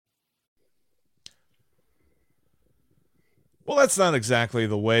Well, that's not exactly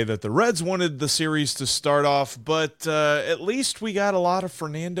the way that the Reds wanted the series to start off, but at least we got a lot of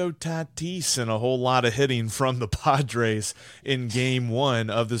Fernando Tatis and a whole lot of hitting from the Padres in game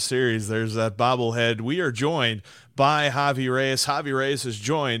one of the series. There's that bobblehead. We are joined by Javi Reyes. Javi Reyes is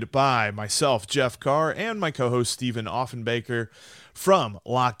joined by myself, Jeff Carr, and my co host, Stephen Offenbaker from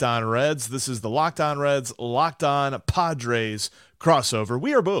Locked On Reds. This is the Locked On Reds, Locked On Padres crossover.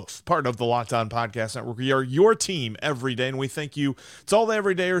 We are both part of the Locked On Podcast Network. We are your team every day, and we thank you to all the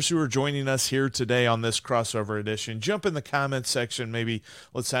everydayers who are joining us here today on this crossover edition. Jump in the comments section. Maybe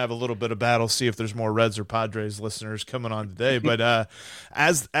let's have a little bit of battle, see if there's more Reds or Padres listeners coming on today. But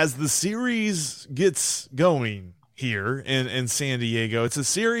as the series gets going here in San Diego, it's a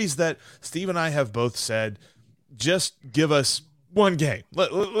series that Steve and I have both said, just give us one game.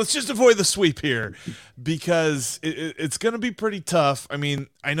 Let's just avoid the sweep here because it's going to be pretty tough. I mean,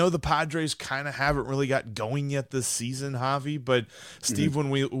 I know the Padres kind of haven't really got going yet this season, Javi, but Steve, when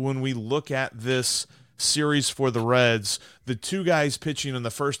we look at this series for the Reds, the two guys pitching in the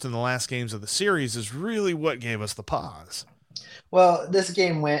first and the last games of the series is really what gave us the pause. Well, this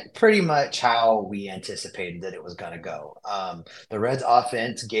game went pretty much how we anticipated that it was going to go. The Reds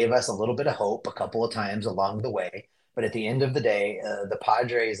offense gave us a little bit of hope a couple of times along the way. But at the end of the day, the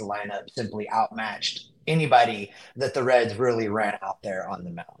Padres lineup simply outmatched anybody that the Reds really ran out there on the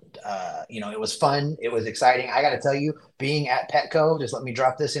mound. It was fun. It was exciting. I got to tell you, being at Petco, just let me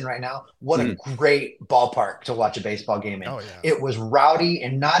drop this in right now. What a great ballpark to watch a baseball game in. Oh, yeah. It was rowdy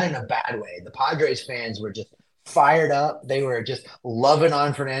and not in a bad way. The Padres fans were just fired up. They were just loving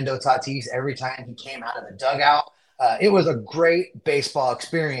on Fernando Tatis every time he came out of the dugout. It was a great baseball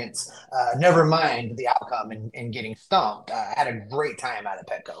experience. Never mind the outcome and getting stumped. I had a great time out of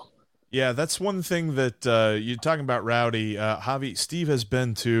Petco. Yeah, that's one thing that you're talking about rowdy. Javi, Steve has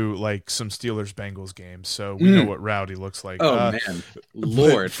been to like some Steelers Bengals games, so we know what rowdy looks like. Oh, man.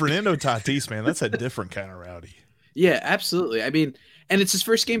 Lord. Fernando Tatis, man, that's a different kind of rowdy. Yeah, absolutely. I mean, and it's his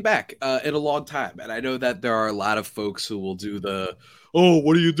first game back in a long time. And I know that there are a lot of folks who will do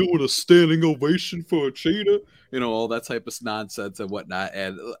what are you doing, a standing ovation for a cheetah? All that type of nonsense and whatnot.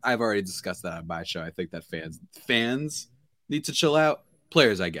 And I've already discussed that on my show. I think that fans need to chill out.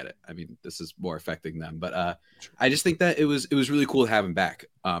 Players, I get it. I mean, this is more affecting them. But I just think that it was really cool to have him back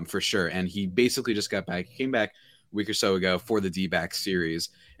for sure. And he basically just got back. He came back a week or so ago for the D-back series.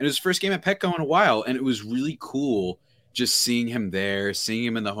 And it was his first game at Petco in a while. And it was really cool just seeing him there, seeing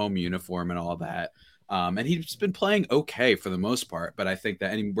him in the home uniform and all that. And he's been playing okay for the most part, but I think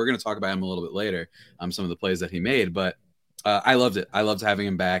that, and we're going to talk about him a little bit later, some of the plays that he made, but I loved it. I loved having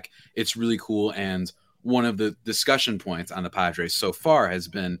him back. It's really cool. And one of the discussion points on the Padres so far has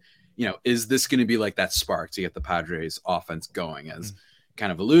been, is this going to be like that spark to get the Padres offense going, as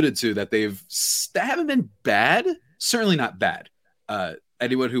kind of alluded to, that they haven't been bad, certainly not bad.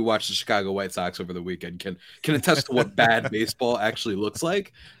 Anyone who watched the Chicago White Sox over the weekend can attest to what bad baseball actually looks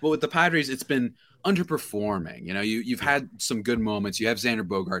like. But with the Padres, it's been underperforming. You've had some good moments. You have Xander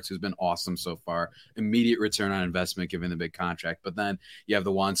Bogaerts, who's been awesome so far. Immediate return on investment given the big contract. But then you have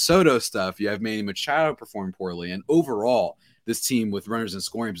the Juan Soto stuff. You have Manny Machado perform poorly. And overall, this team with runners in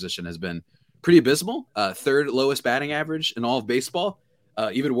scoring position has been pretty abysmal. Third lowest batting average in all of baseball.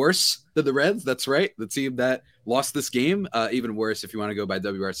 Even worse than the Reds. That's right. The team that lost this game. Even worse if you want to go by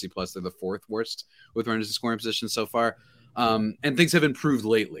WRC+. They're the fourth worst with runners in scoring position so far. And things have improved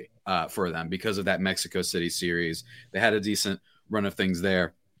lately for them because of that Mexico City series. They had a decent run of things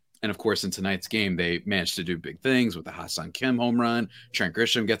there. And, of course, in tonight's game, they managed to do big things with the Ha-Seong Kim home run. Trent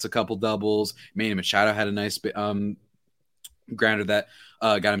Grisham gets a couple doubles. Manny Machado had a nice grounder that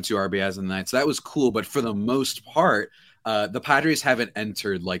got him 2 RBIs in the night. So that was cool. But for the most part, the Padres haven't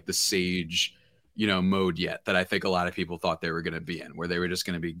entered like the sage, mode yet that I think a lot of people thought they were going to be in, where they were just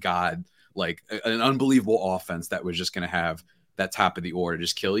going to be like an unbelievable offense that was just going to have that top of the order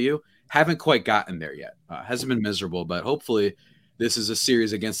just kill you. Haven't quite gotten there yet. Hasn't been miserable, but hopefully this is a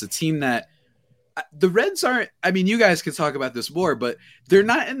series against a team that the Reds aren't. I mean, you guys can talk about this more, but they're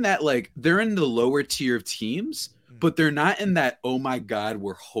not in that, they're in the lower tier of teams, but they're not in that, oh my God,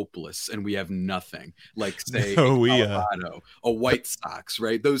 we're hopeless and we have nothing. Like, say, Colorado, a White Sox,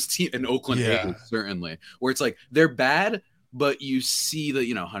 right? Those teams, and Oakland A's, certainly, where it's like they're bad, but you see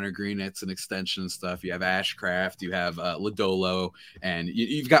the, Hunter Green, it's an extension stuff. You have Ashcraft, you have Lodolo, and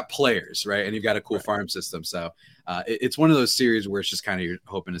you've got players, right? And you've got a cool farm system. So it's one of those series where it's just kind of you're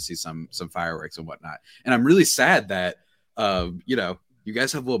hoping to see some fireworks and whatnot. And I'm really sad that, you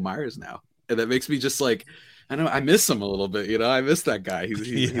guys have Will Myers now. And that makes me just I miss him a little bit. I miss that guy. He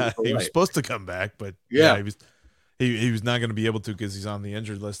was supposed to come back, but he was not going to be able to because he's on the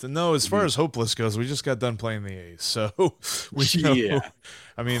injured list. And no, as far as hopeless goes, we just got done playing the A's, so we know.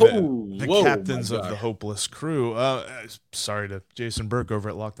 I mean, the captains of the hopeless crew. Sorry to Jason Burke over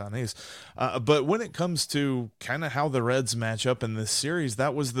at Locked On A's, but when it comes to kind of how the Reds match up in this series,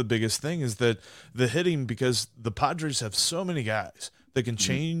 that was the biggest thing, is that the hitting, because the Padres have so many guys that can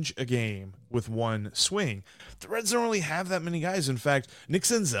change a game with one swing. The Reds don't really have that many guys. In fact, Nick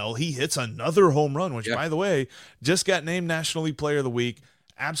Senzel, he hits another home run, which, by the way, just got named National League Player of the Week.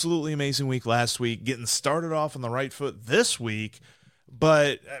 Absolutely amazing week last week, getting started off on the right foot this week.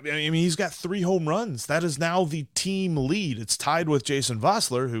 But, I mean, he's got 3 home runs. That is now the team lead. It's tied with Jason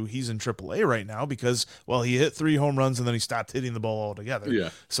Vossler, who he's in AAA right now because, well, he hit 3 home runs and then he stopped hitting the ball altogether.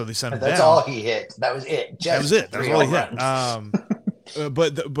 Yeah. So they sent him down. That's all he hit. That was it. That was all he hit.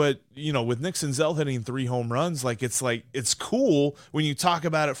 But you know, with Nick Senzel hitting 3 home runs, it's cool when you talk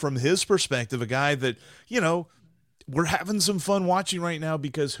about it from his perspective, a guy that, you know, we're having some fun watching right now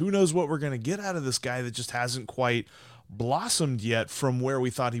because who knows what we're going to get out of this guy that just hasn't quite blossomed yet from where we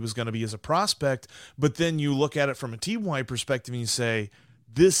thought he was going to be as a prospect. But then you look at it from a team-wide perspective and you say,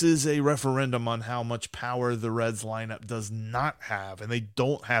 this is a referendum on how much power the Reds lineup does not have, and they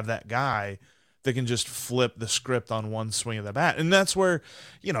don't have that guy that can just flip the script on one swing of the bat. And that's where,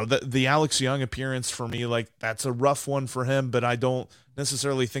 you know, the Alex Young appearance for me, that's a rough one for him, but I don't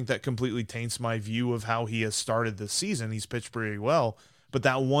necessarily think that completely taints my view of how he has started this season. He's pitched pretty well, but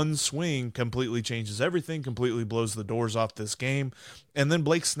that one swing completely changes everything, completely blows the doors off this game. And then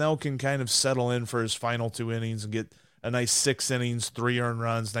Blake Snell can kind of settle in for his final 2 innings and get a nice 6 innings, 3 earned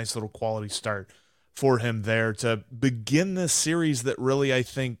runs, nice little quality start for him there to begin this series that really, I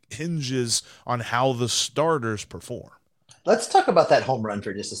think, hinges on how the starters perform. Let's talk about that home run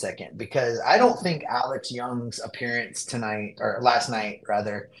for just a second, because I don't think Alex Young's appearance tonight, or last night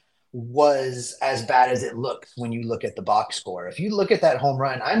rather, was as bad as it looks when you look at the box score. If you look at that home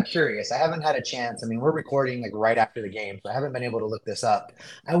run, I'm curious. I haven't had a chance. I mean, we're recording right after the game, so I haven't been able to look this up.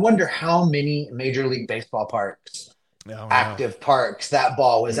 I wonder how many Major League Baseball parks, active parks, that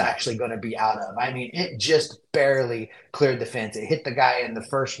ball was actually going to be out of. I mean, it just barely cleared the fence. It hit the guy in the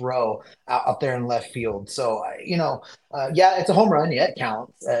first row out there in left field. So, yeah, it's a home run. Yeah, it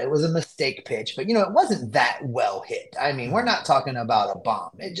counts. It was a mistake pitch, but, it wasn't that well hit. I mean, we're not talking about a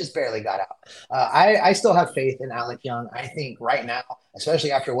bomb. It just barely got out. I still have faith in Alec Young. I think right now,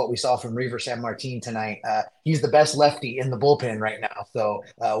 especially after what we saw from Reaver San Martin tonight, he's the best lefty in the bullpen right now. So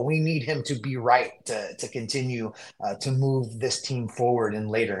we need him to be right to continue to move this team forward in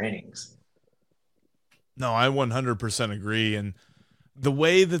later innings. No, I 100% agree. And the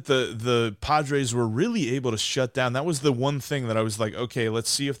way that the Padres were really able to shut down, that was the one thing that I was like, okay, let's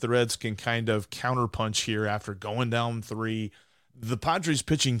see if the Reds can kind of counterpunch here after going down 3. The Padres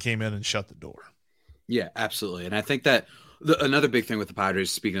pitching came in and shut the door. Yeah, absolutely. And I think that another big thing with the Padres,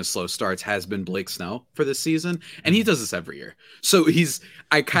 speaking of slow starts, has been Blake Snell for this season. And he does this every year. So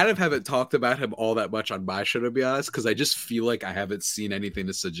I kind of haven't talked about him all that much on my show, to be honest, because I just feel like I haven't seen anything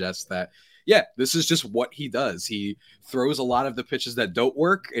to suggest that, yeah, this is just what he does. He throws a lot of the pitches that don't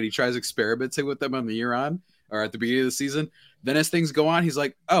work, and he tries experimenting with them on the year on, or at the beginning of the season. Then as things go on, he's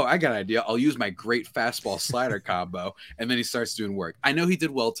like, oh, I got an idea. I'll use my great fastball slider combo. And then he starts doing work. I know he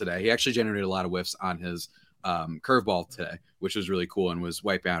did well today. He actually generated a lot of whiffs on his curveball today, which was really cool and was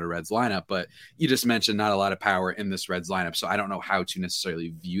wiping out a Reds lineup. But you just mentioned not a lot of power in this Reds lineup, so I don't know how to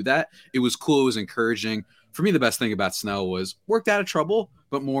necessarily view that. It was cool. It was encouraging. For me, the best thing about Snell was worked out of trouble,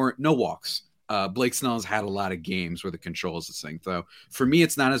 but more no walks. Blake Snell's had a lot of games where the control is this thing. So for me,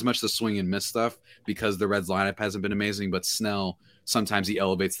 it's not as much the swing and miss stuff because the Reds lineup hasn't been amazing, but Snell, sometimes he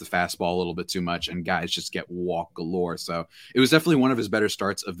elevates the fastball a little bit too much and guys just get walk galore. So it was definitely one of his better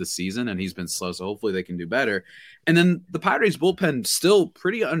starts of the season, and he's been slow. So hopefully they can do better. And then the Padres bullpen still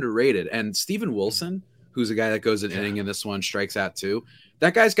pretty underrated. And Steven Wilson, who's a guy that goes an inning in this one, strikes out too.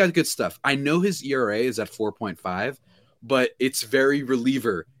 That guy's got good stuff. I know his ERA is at 4.5, but it's very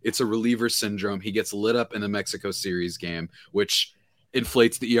reliever. It's a reliever syndrome. He gets lit up in the Mexico series game, which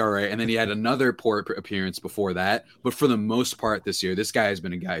inflates the ERA. And then he had another poor appearance before that. But for the most part this year, this guy has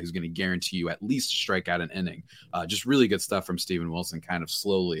been a guy who's going to guarantee you at least strike out an inning. Just really good stuff from Steven Wilson, kind of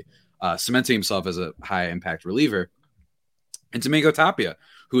slowly cementing himself as a high impact reliever. And Domingo Tapia,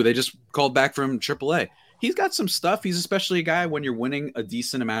 who they just called back from AAA. He's got some stuff. He's especially a guy when you're winning a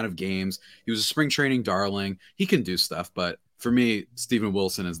decent amount of games. He was a spring training darling. He can do stuff. But for me, Steven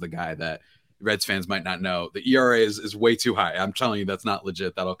Wilson is the guy that Reds fans might not know. The ERA is way too high. I'm telling you, that's not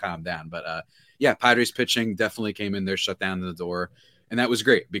legit. That'll calm down. But yeah, Padres pitching definitely came in there, shut down the door. And that was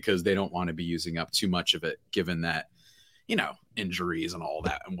great because they don't want to be using up too much of it, given that, injuries and all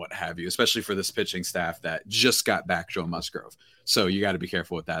that and what have you, especially for this pitching staff that just got back Joe Musgrove. So you got to be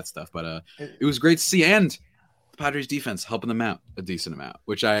careful with that stuff. But it was great to see. And the Padres defense helping them out a decent amount,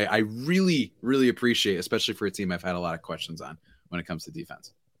 which I really, really appreciate, especially for a team I've had a lot of questions on when it comes to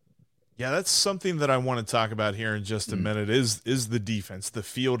defense. Yeah, that's something that I want to talk about here in just a minute is the defense, the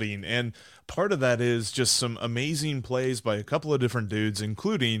fielding. And part of that is just some amazing plays by a couple of different dudes,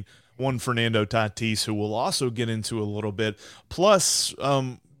 including one Fernando Tatis, who we'll also get into a little bit. Plus,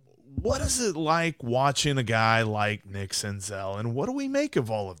 what is it like watching a guy like Nick Senzel, and what do we make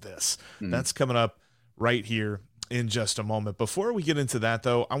of all of this? That's coming up right here in just a moment. Before we get into that,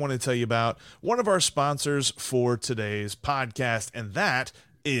 though, I want to tell you about one of our sponsors for today's podcast, and that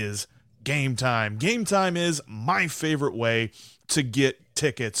is Game Time. Game Time is my favorite way to get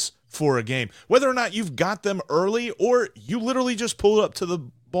tickets for a game. Whether or not you've got them early or you literally just pull up to the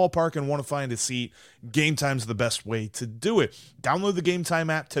ballpark and want to find a seat, Game Time's the best way to do it. Download the Game Time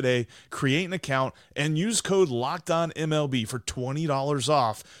app today, create an account, and use code LOCKEDONMLB for $20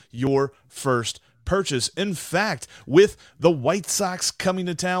 off your first purchase. In fact, with the White Sox coming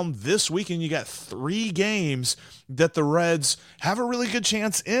to town this weekend, you got 3 games that the Reds have a really good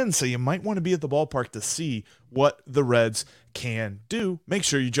chance in, so you might want to be at the ballpark to see what the Reds can do. Make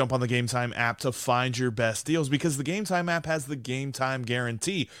sure you jump on the Game Time app to find your best deals, because the Game Time app has the Game Time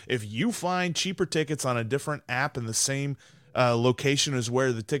guarantee. If you find cheaper tickets on a different app in the same location as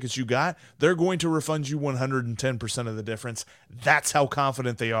where the tickets you got, they're going to refund you 110% of the difference. That's how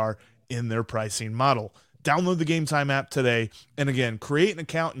confident they are in their pricing model. Download the Game Time app today, and again, create an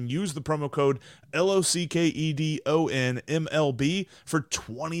account and use the promo code LOCKEDONMLB for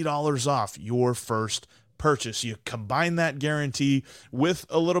 $20 off your first purchase. You combine that guarantee with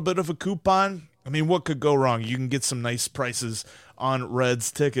a little bit of a coupon. I mean, what could go wrong? You can get some nice prices on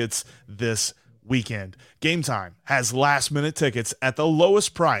Reds tickets this weekend. Game Time has last-minute tickets at the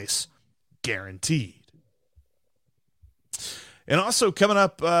lowest price, guaranteed. And also coming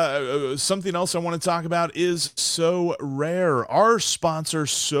up, something else I want to talk about is So Rare. Our sponsor,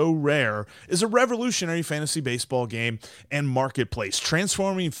 So Rare, is a revolutionary fantasy baseball game and marketplace,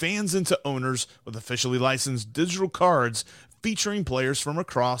 transforming fans into owners with officially licensed digital cards featuring players from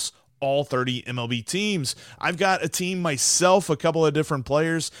across all 30 MLB teams. I've got a team myself, a couple of different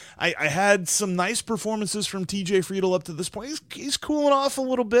players. I had some nice performances from TJ Friedel up to this point. He's cooling off a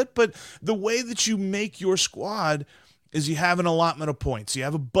little bit, but the way that you make your squad is you have an allotment of points. You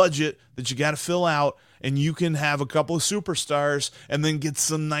have a budget that you got to fill out, and you can have a couple of superstars and then get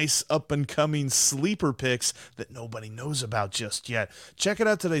some nice up-and-coming sleeper picks that nobody knows about just yet. Check it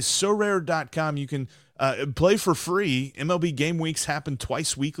out today, sorare.com. You can play for free. MLB game weeks happen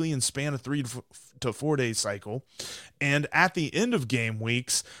twice weekly and span a 3 to 4 day cycle. And at the end of game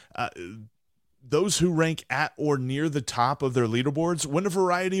weeks, those who rank at or near the top of their leaderboards win a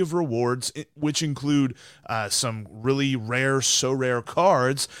variety of rewards, which include some really rare, so rare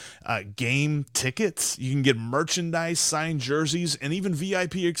cards, game tickets. You can get merchandise, signed jerseys, and even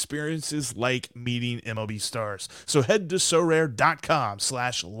VIP experiences like meeting MLB stars. So head to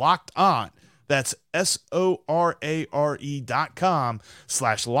sorare.com/lockedon. That's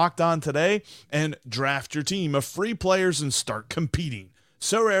sorare.com/lockedon today and draft your team of free players and start competing.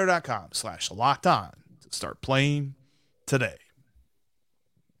 sorare.com/lockedon to start playing today.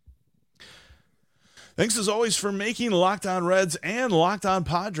 Thanks as always for making Locked On Reds and Locked On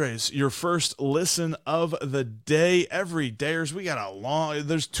Padres your first listen of the day. Every dayers,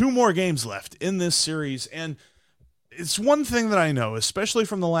 there's 2 more games left in this series, and it's one thing that I know, especially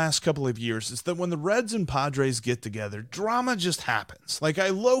from the last couple of years, is that when the Reds and Padres get together, drama just happens. Like, I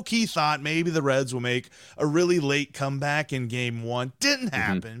low-key thought maybe the Reds will make a really late comeback in Game 1. Didn't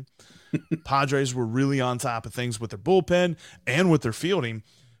happen. Padres were really on top of things with their bullpen and with their fielding.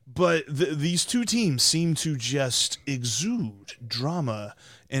 But these two teams seem to just exude drama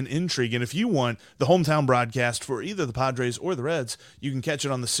and intrigue. And if you want the hometown broadcast for either the Padres or the Reds, you can catch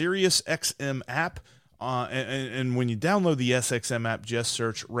it on the Sirius XM app. And when you download the SXM app, just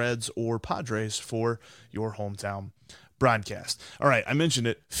search Reds or Padres for your hometown broadcast. All right, I mentioned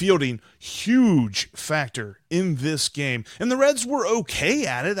it. Fielding, huge factor in this game. And the Reds were okay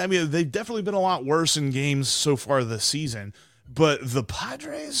at it. I mean, they've definitely been a lot worse in games so far this season. But the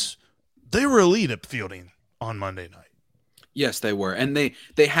Padres, they were elite at fielding on Monday night. Yes, they were. And they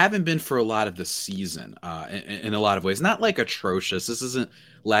haven't been for a lot of the season in a lot of ways. Not like atrocious. This isn't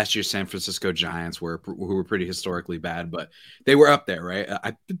last year's San Francisco Giants who were pretty historically bad, but they were up there, right?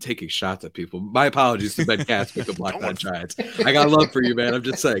 I've been taking shots at people. My apologies to Ben Casper, the Black Giants. I got love for you, man. I'm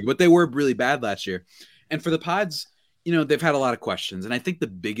just saying. But they were really bad last year. And for the Pods, they've had a lot of questions. And I think the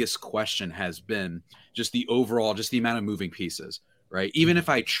biggest question has been just the overall, just the amount of moving pieces, right? Even if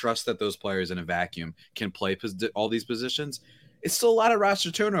I trust that those players in a vacuum can play all these positions, it's still a lot of roster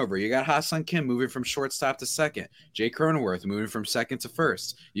turnover. You got Ha-Seong Kim moving from shortstop to second, Jay Cronenworth moving from second to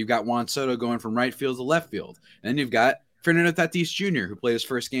first. You've got Juan Soto going from right field to left field. And then you've got Fernando Tatis Jr., who played his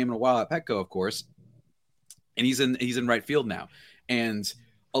first game in a while at Petco, of course. And he's in right field now. And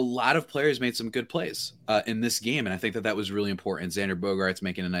a lot of players made some good plays in this game, and I think that was really important. Xander Bogaerts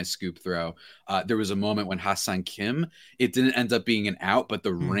making a nice scoop throw. There was a moment when Ha-Seong Kim, it didn't end up being an out, but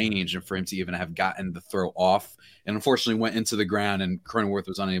the range and for him to even have gotten the throw off and unfortunately went into the ground, and Cronenworth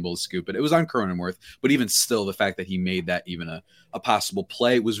was unable to scoop it. It was on Cronenworth, but even still, the fact that he made that even a possible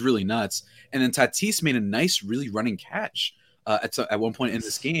play was really nuts. And then Tatis made a nice, really running catch at one point in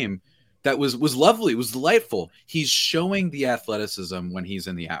this game. That was lovely. It was delightful. He's showing the athleticism when he's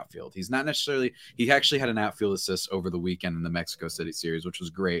in the outfield. He's not necessarily – he actually had an outfield assist over the weekend in the Mexico City series, which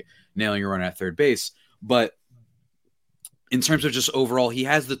was great, nailing a run at third base. But in terms of just overall, he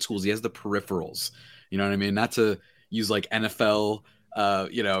has the tools. He has the peripherals. You know what I mean? Not to use like NFL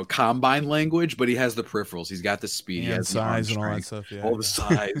combine language, but he has the peripherals. He's got the speed, he has size the and all that stuff. Yeah, all the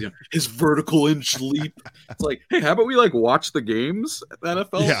size, his vertical inch leap. It's like, hey, how about we like watch the games at the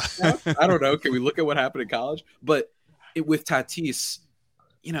NFL? Yeah. I don't know. Can we look at what happened in college? But with Tatis,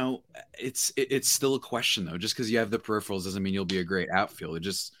 it's still a question though. Just because you have the peripherals doesn't mean you'll be a great outfielder.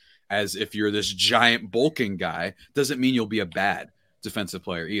 Just as if you're this giant bulking guy doesn't mean you'll be a bad defensive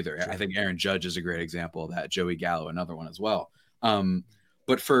player either. Sure. I think Aaron Judge is a great example of that. Joey Gallo, another one as well.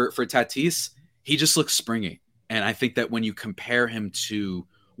 But for Tatis, he just looks springy. And I think that when you compare him to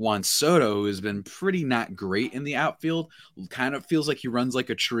Juan Soto, who has been pretty not great in the outfield, kind of feels like he runs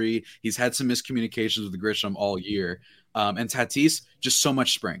like a tree. He's had some miscommunications with Grisham all year. And Tatis, just so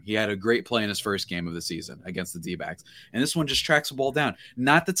much spring. He had a great play in his first game of the season against the D-backs. And this one just tracks the ball down.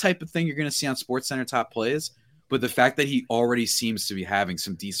 Not the type of thing you're going to see on SportsCenter top plays, but the fact that he already seems to be having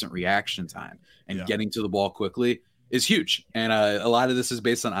some decent reaction time and getting to the ball quickly is huge. And a lot of this is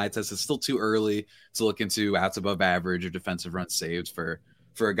based on eye tests. It's still too early to look into outs above average or defensive runs saved for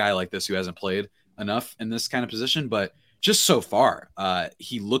a guy like this who hasn't played enough in this kind of position. But just so far,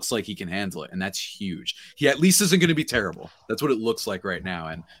 he looks like he can handle it, and that's huge. He at least isn't going to be terrible. That's what it looks like right now,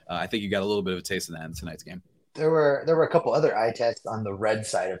 and I think you got a little bit of a taste of that in tonight's game. There were a couple other eye tests on the red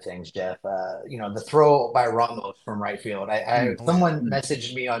side of things, Jeff. The throw by Ramos from right field. Someone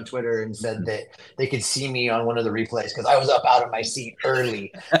messaged me on Twitter and said that they could see me on one of the replays because I was up out of my seat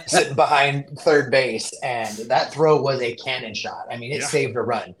early, sitting behind third base, and that throw was a cannon shot. I mean, it saved a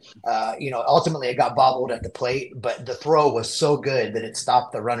run. Ultimately it got bobbled at the plate, but the throw was so good that it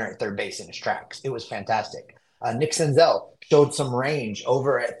stopped the runner at third base in his tracks. It was fantastic. Nick Senzel showed some range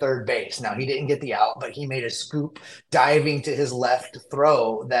over at third base. Now, he didn't get the out, but he made a scoop diving to his left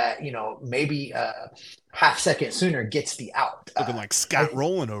throw that, maybe half second sooner gets the out. Looking like Scott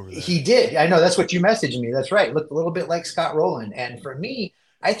Rowland over there. He did. I know. That's what you messaged me. That's right. Looked a little bit like Scott Rowland. And for me,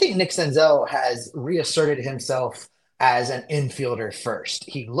 I think Nick Senzel has reasserted himself as an infielder first.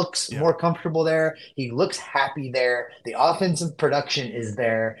 He looks more comfortable there. He looks happy there. The offensive production is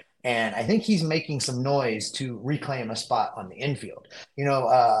there. And I think he's making some noise to reclaim a spot on the infield.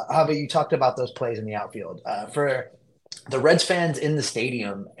 Javi, you talked about those plays in the outfield. For the Reds fans in the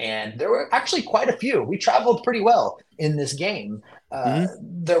stadium, and there were actually quite a few. We traveled pretty well in this game.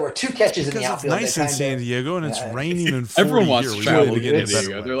 There were two catches in the outfield. It's nice in San Diego, and it's raining and 40 everyone wants to travel to San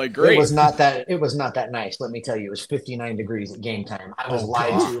Diego. They're like, great. It was not that nice. Let me tell you, it was 59 degrees at game time. I was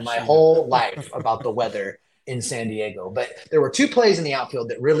lied to my whole life about the weather in San Diego. But there were two plays in the outfield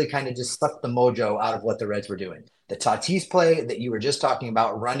that really kind of just sucked the mojo out of what the Reds were doing. The Tatis play that you were just talking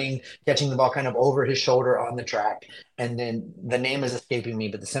about, running, catching the ball kind of over his shoulder on the track. And then the name is escaping me,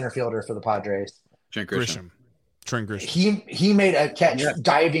 but the center fielder for the Padres. Trent Grisham. He made a catch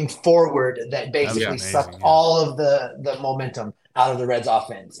diving forward that basically sucked all of the momentum out of the Reds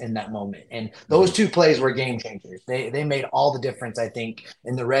offense in that moment. And those two plays were game changers. They made all the difference, I think,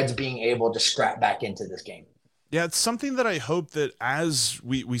 in the Reds being able to scrap back into this game. Yeah, it's something that I hope that as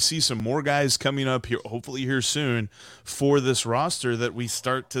we see some more guys coming up here, hopefully here soon, for this roster, that we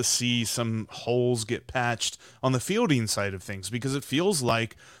start to see some holes get patched on the fielding side of things, because it feels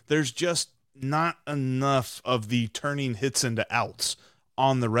like there's just not enough of the turning hits into outs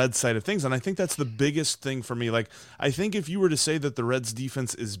on the Reds side of things. And I think that's the biggest thing for me. Like, I think if you were to say that the Reds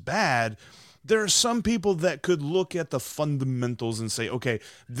defense is bad, there are some people that could look at the fundamentals and say, okay,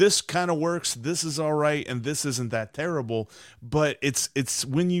 this kind of works, this is all right, and this isn't that terrible. But it's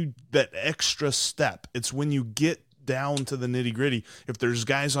when you, that extra step, it's when you get down to the nitty gritty. If there's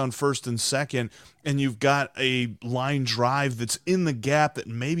guys on first and second and you've got a line drive that's in the gap that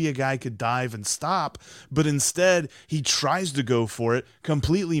maybe a guy could dive and stop, but instead he tries to go for it,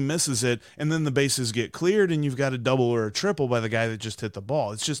 completely misses it, and then the bases get cleared and you've got a double or a triple by the guy that just hit the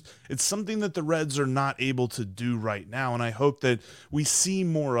ball. It's something that the Reds are not able to do right now, and I hope that we see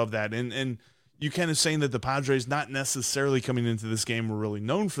more of that. And you kind of saying that the Padres, not necessarily coming into this game, were really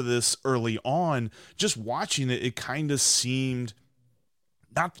known for this early on. Just watching it, it kind of seemed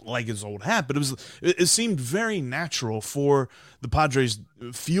not like his old hat, but it seemed very natural for the Padres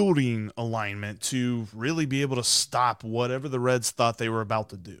fielding alignment to really be able to stop whatever the Reds thought they were about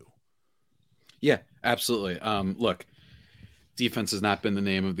to do. Yeah, absolutely. Look, defense has not been the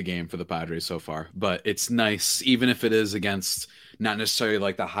name of the game for the Padres so far, but it's nice, even if it is against not necessarily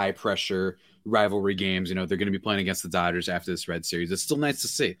like the high pressure rivalry games. They're going to be playing against the Dodgers after this Red series. It's still nice to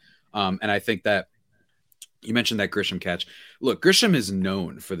see. And I think that you mentioned that Grisham catch. Look, Grisham is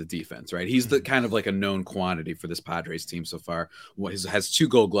known for the defense, right? He's the kind of like a known quantity for this Padres team so far. Has 2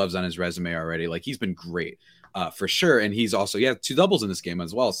 Gold Gloves on his resume already. Like, he's been great for sure. And he's also, 2 doubles in this game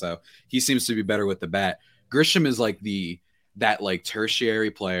as well. So he seems to be better with the bat. Grisham is like that like tertiary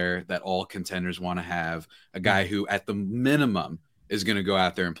player that all contenders want to have, a guy who at the minimum is going to go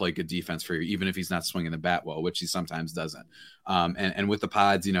out there and play good defense for you, even if he's not swinging the bat well, which he sometimes doesn't. And with the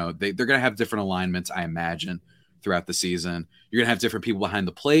Pods, they're going to have different alignments, I imagine, throughout the season. You're going to have different people behind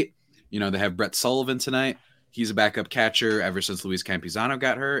the plate. They have Brett Sullivan tonight. He's a backup catcher ever since Luis Campuzano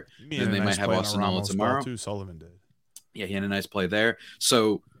got hurt. And they might have Austin Nola tomorrow. Too, Sullivan did. Yeah, he had a nice play there.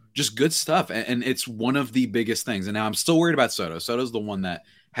 So just good stuff. And it's one of the biggest things. And now I'm still worried about Soto. Soto's the one that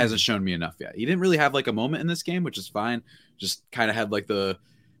hasn't shown me enough yet. He didn't really have like a moment in this game, which is fine. Just kind of had like the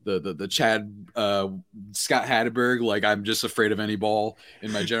Chad Scott Hatteberg, like, I'm just afraid of any ball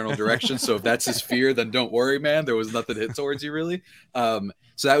in my general direction. So if that's his fear, then don't worry, man. There was nothing to hit towards you, really. So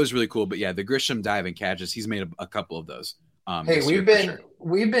that was really cool. But yeah, the Grisham diving catches, he's made a couple of those. Hey,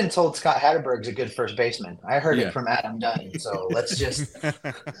 we've been told Scott Hatteberg's a good first baseman. I heard it from Adam Dunn. So let's just.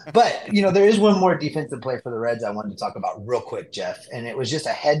 But there is one more defensive play for the Reds I wanted to talk about real quick, Jeff, and it was just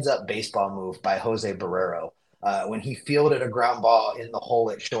a heads-up baseball move by Jose Barrero. When he fielded a ground ball in the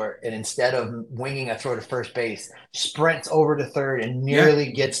hole at short, and instead of winging a throw to first base, sprints over to third and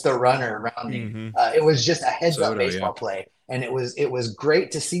nearly gets the runner around him. It was just a heads-up baseball play, and it was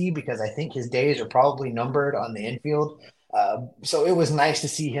great to see because I think his days are probably numbered on the infield. So it was nice to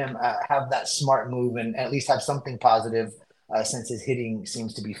see him have that smart move and at least have something positive since his hitting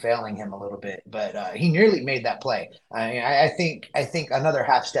seems to be failing him a little bit. But he nearly made that play. I think another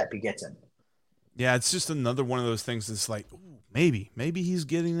half step he gets him. Yeah, it's just another one of those things that's like, ooh, maybe he's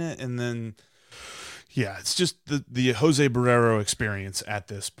getting it. And then, yeah, it's just the Jose Barrero experience at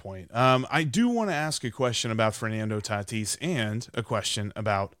this point. I do want to ask a question about Fernando Tatis and a question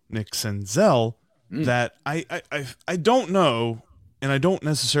about Nick Senzel that I don't know, and I don't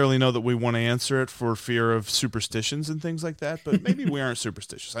necessarily know that we want to answer it for fear of superstitions and things like that, but maybe we aren't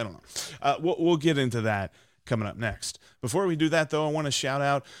superstitious. I don't know. We'll get into that coming up next. Before we do that, though, I want to shout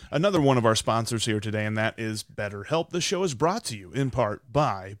out another one of our sponsors here today, and that is BetterHelp. The show is brought to you in part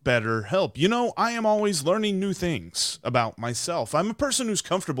by BetterHelp. I am always learning new things about myself. I'm a person who's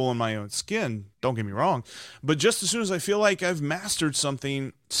comfortable in my own skin, don't get me wrong, but just as soon as I feel like I've mastered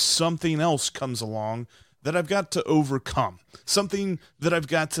something else comes along that I've got to overcome, something that I've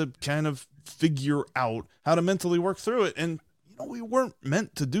got to kind of figure out how to mentally work through it. And we weren't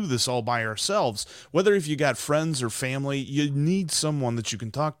meant to do this all by ourselves. Whether if you got friends or family, you need someone that you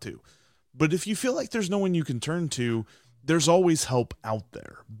can talk to. But if you feel like there's no one you can turn to, there's always help out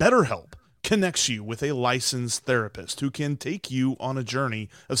there. BetterHelp connects you with a licensed therapist who can take you on a journey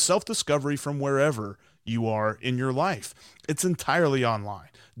of self-discovery from wherever you are in your life. It's entirely online,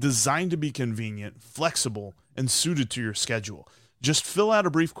 designed to be convenient, flexible, and suited to your schedule. Just fill out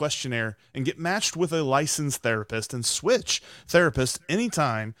a brief questionnaire and get matched with a licensed therapist and switch therapists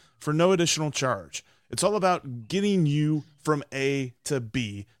anytime for no additional charge. It's all about getting you from A to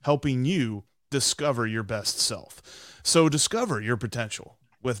B, helping you discover your best self. So discover your potential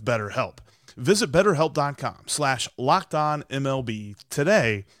with BetterHelp. Visit BetterHelp.com/LockedOnMLB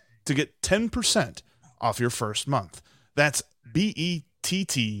today to get 10% off your first month. That's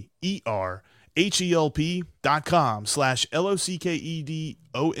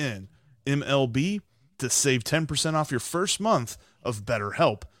BetterHelp.com/LOCKEDONMLB to save 10% off your first month of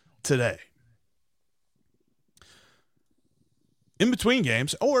BetterHelp today. In between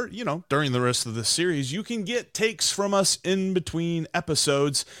games, or, during the rest of the series, you can get takes from us in between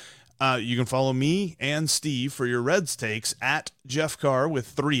episodes. You can follow me and Steve for your Reds takes at Jeff Carr with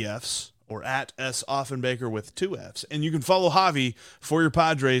 3 Fs, or at S. Offenbaker with 2 Fs. And you can follow Javi for your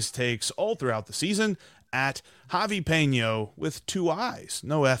Padres takes all throughout the season at Javi Peno with 2 I's.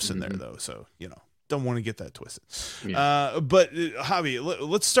 No F's in there, though, so, don't want to get that twisted. Yeah. But Javi,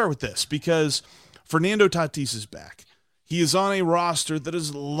 let's start with this, because Fernando Tatis is back. He is on a roster that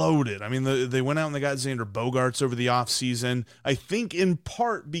is loaded. I mean, they went out and they got Xander Bogaerts over the offseason, I think in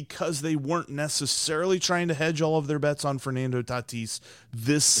part because they weren't necessarily trying to hedge all of their bets on Fernando Tatis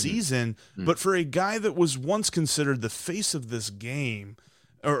this season. But for a guy that was once considered the face of this game,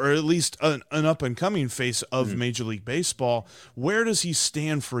 or at least an up-and-coming face of Major League Baseball, where does he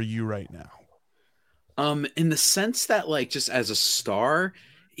stand for you right now? In the sense that, like, just as a star,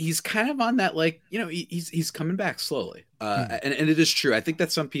 he's kind of on that, like, he's coming back slowly. And it is true. I think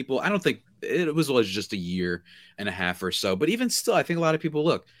that some people, I don't think it was just a year and a half or so, but even still, I think a lot of people,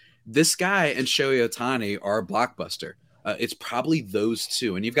 look, this guy and Shohei Ohtani are a blockbuster. It's probably those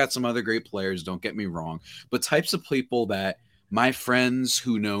two. And you've got some other great players, don't get me wrong, but types of people that my friends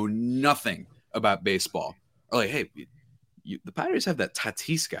who know nothing about baseball are like, hey, the Padres have that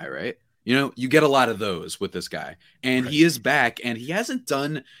Tatis guy, right? You get a lot of those with this guy, and he is back, and he hasn't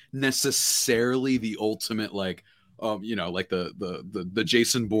done necessarily the ultimate, like, like the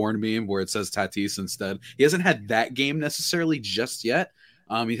Jason Bourne meme where it says Tatis instead. He hasn't had that game necessarily just yet.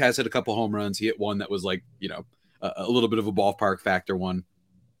 He has hit a couple home runs. He hit one that was like, a little bit of a ballpark factor one.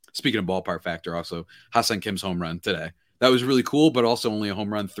 Speaking of ballpark factor, also Ha-Seong Kim's home run today. That was really cool, but also only a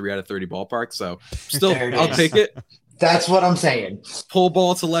home run 3 out of 30 ballpark. So still, I'll take it. That's what I'm saying. Pull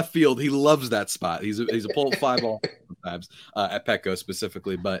ball to left field. He loves that spot. He's a pull fly ball sometimes at Petco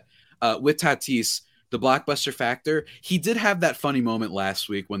specifically. But with Tatis, the blockbuster factor, he did have that funny moment last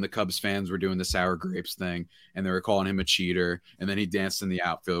week when the Cubs fans were doing the sour grapes thing and they were calling him a cheater, and then he danced in the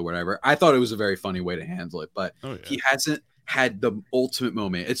outfield or whatever. I thought it was a very funny way to handle it, but he hasn't had the ultimate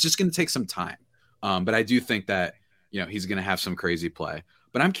moment. It's just going to take some time. But I do think that, he's going to have some crazy play.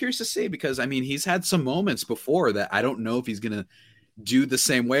 But I'm curious to see, because, I mean, he's had some moments before that I don't know if he's going to do the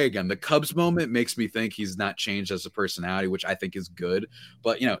same way again. The Cubs moment makes me think he's not changed as a personality, which I think is good.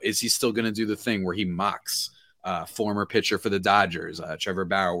 But, is he still going to do the thing where he mocks former pitcher for the Dodgers, Trevor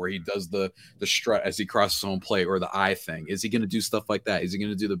Bauer, where he does the strut as he crosses home plate, or the eye thing? Is he going to do stuff like that? Is he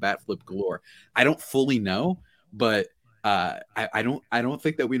going to do the bat flip galore? I don't fully know, but I don't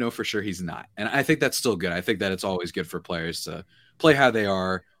think that we know for sure he's not. And I think that's still good. I think that it's always good for players to play how they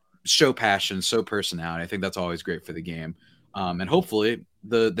are, show passion, show personality. I think that's always great for the game. And hopefully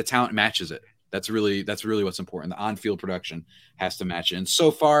the talent matches it. That's really what's important. The on-field production has to match it. And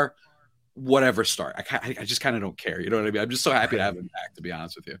so far, whatever start, I just kind of don't care. You know what I mean? I'm just so happy to have him back, to be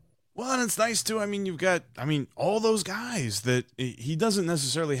honest with you. Well, and it's nice too. I mean, you've got, all those guys that he doesn't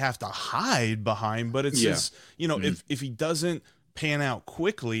necessarily have to hide behind, but it's just, if he doesn't pan out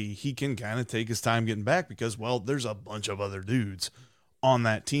quickly, he can kind of take his time getting back, because, well, there's a bunch of other dudes on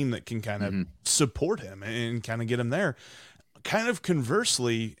that team that can kind of support him and kind of get him there. Kind of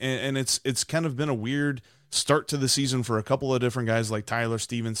conversely, and it's kind of been a weird start to the season for a couple of different guys like Tyler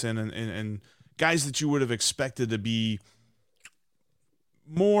Stevenson and guys that you would have expected to be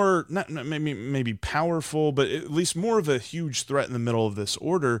more, not maybe powerful, but at least more of a huge threat in the middle of this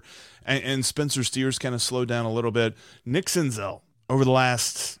order. And Spencer Steers kind of slowed down a little bit. Nick Senzel, over the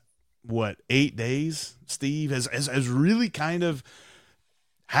last 8 days, Steve, has really kind of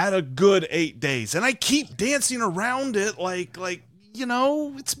had a good 8 days, and I keep dancing around it like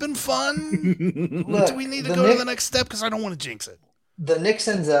it's been fun. Look, do we need to go to the next step? Because I don't want to jinx it. The Nick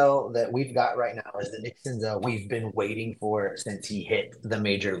Senzel that we've got right now is the Nick Senzel we've been waiting for since he hit the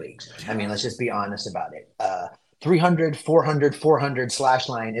major leagues. I mean, let's just be honest about it. 300, 400, 400 slash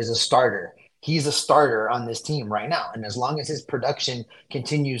line is a starter. He's a starter on this team right now. And as long as his production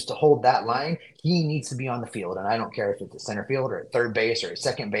continues to hold that line, he needs to be on the field. And I don't care if it's at center field or at third base or at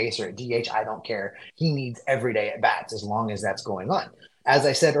second base or at DH. I don't care. He needs every day at bats as long as that's going on. As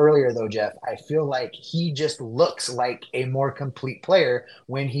I said earlier, though, Jeff, I feel like he just looks like a more complete player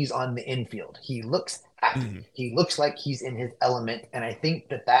when he's on the infield. He looks happy. He looks like he's in his element. And I think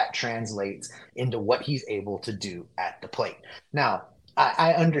that translates into what he's able to do at the plate. Now,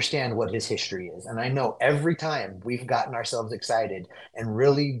 I understand what his history is. And I know every time we've gotten ourselves excited and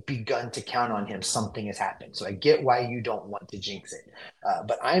really begun to count on him, something has happened. So I get why you don't want to jinx it.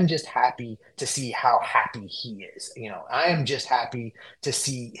 But I'm just happy to see how happy he is. I am just happy to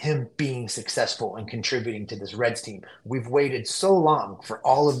see him being successful and contributing to this Reds team. We've waited so long for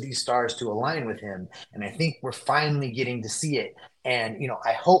all of these stars to align with him. And I think we're finally getting to see it. And,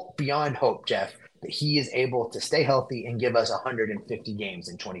 I hope beyond hope, Jeff, that he is able to stay healthy and give us 150 games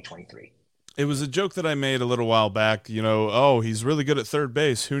in 2023. It was a joke that I made a little while back, he's really good at third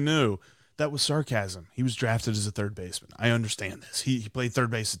base. Who knew? that was sarcasm. He was drafted as a third baseman. I understand this. He played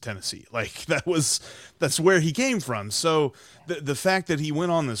third base at Tennessee. Like that's where he came from. So the fact that he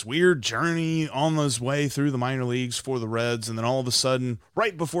went on this weird journey on his way through the minor leagues for the Reds, and then all of a sudden,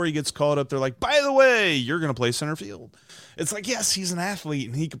 right before he gets called up, they're like, by the way, you're going to play center field. It's like, yes, he's an athlete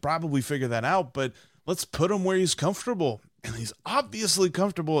and he could probably figure that out, but let's put him where he's comfortable. And he's obviously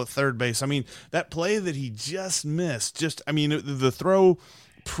comfortable at third base. I mean, that play that he just missed, the throw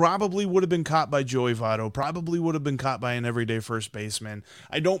probably would have been caught by Joey Votto, probably would have been caught by an everyday first baseman.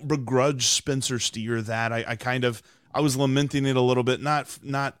 I don't begrudge Spencer Steer that. I was lamenting it a little bit,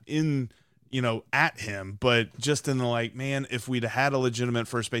 not in, at him, but just in the like, man, if we'd had a legitimate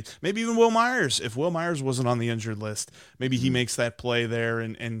first base, maybe even Will Myers, if Will Myers wasn't on the injured list, maybe he makes that play there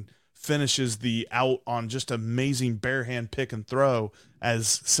and finishes the out on just amazing bare hand pick and throw as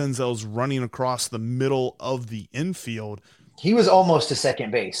Senzel's running across the middle of the infield. He was almost to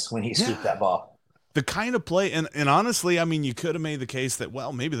second base when he scooped that ball. The kind of play, and honestly, I mean, you could have made the case that,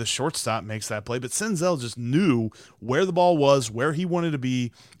 well, maybe the shortstop makes that play, but Senzel just knew where the ball was, where he wanted to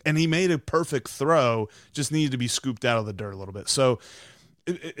be, and he made a perfect throw, just needed to be scooped out of the dirt a little bit. So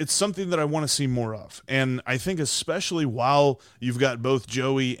it's something that I want to see more of. And I think especially while you've got both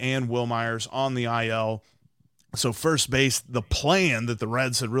Joey and Will Myers on the IL, so first base, the plan that the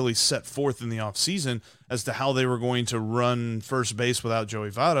Reds had really set forth in the offseason as to how they were going to run first base without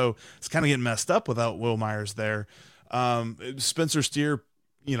Joey Votto, it's kind of getting messed up without Will Myers there. Spencer Steer,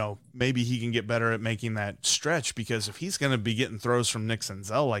 maybe he can get better at making that stretch, because if he's going to be getting throws from Nick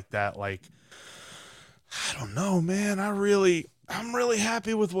Senzel like that, I don't know, man. I'm really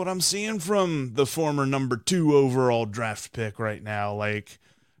happy with what I'm seeing from the former number 2 overall draft pick right now.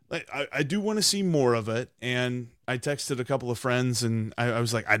 I do want to see more of it. And I texted a couple of friends and I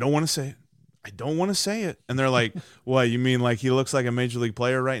was like, I don't want to say it. I don't want to say it. And they're like, what, you mean like he looks like a major league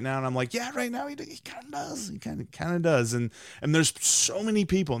player right now? And I'm like, yeah, right now he kind of does. He kind of does. And there's so many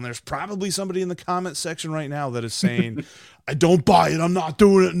people, and there's probably somebody in the comment section right now that is saying, I don't buy it. I'm not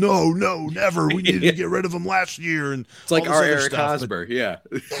doing it. No, never. We needed to get rid of him last year. And it's like our Eric Hosmer. Yeah.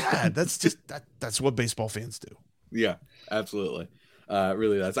 Yeah. That's just, that's what baseball fans do. Yeah, absolutely.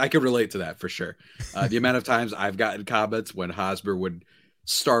 Really does. I could relate to that for sure. The amount of times I've gotten comments when Hosmer would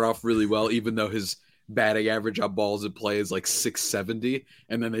start off really well, even though his batting average on balls in play is like 670,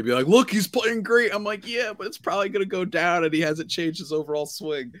 and then they'd be like, look, he's playing great. I'm like, yeah, but it's probably going to go down, and he hasn't changed his overall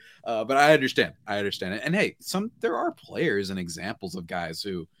swing. But I understand it. And hey, there are players and examples of guys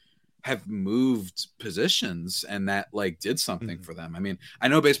who have moved positions and that did something for them. I mean, I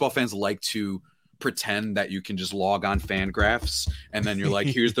know baseball fans like to pretend that you can just log on Fangraphs and then you're like,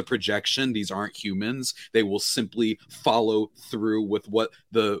 here's the projection. These aren't humans. They will simply follow through with what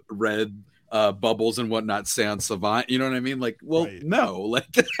the red bubbles and whatnot say on Savant. You know what I mean? Right. No,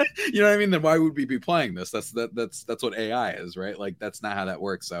 you know what I mean? Then why would we be playing this? That's what AI is, right? That's not how that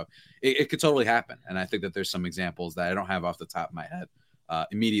works. So it could totally happen. And I think that there's some examples that I don't have off the top of my head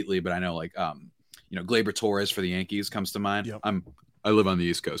immediately, but I know Gleyber Torres for the Yankees comes to mind. Yep. I live on the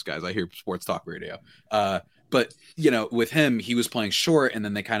East Coast, guys. I hear sports talk radio. But, with him, he was playing short, and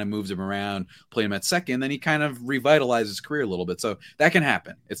then they kind of moved him around, played him at second, then he kind of revitalized his career a little bit. So that can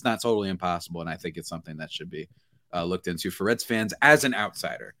happen. It's not totally impossible, and I think it's something that should be looked into for Reds fans. As an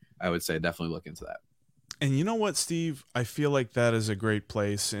outsider, I would say definitely look into that. And you know what, Steve? I feel like that is a great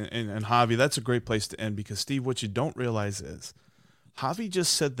place. And Javi, that's a great place to end, because, Steve, what you don't realize is Javi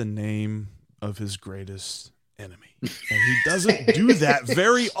just said the name of his greatest enemy, and he doesn't do that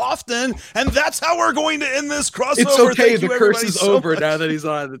very often, and that's how we're going to end this crossover. It's okay. The curse is over now that he's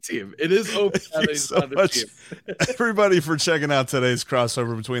on the team. It is over now that he's on the team. Everybody, for checking out today's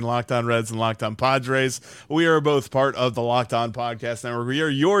crossover between Locked On Reds and Locked On Padres. We are both part of the Locked On Podcast Network. We are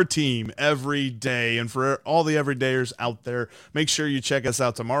your team every day, and for all the everydayers out there, make sure you check us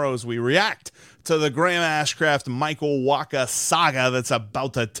out tomorrow as we react to the Graham Ashcraft Michael Wacha saga that's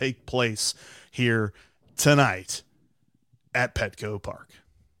about to take place here tonight at Petco Park.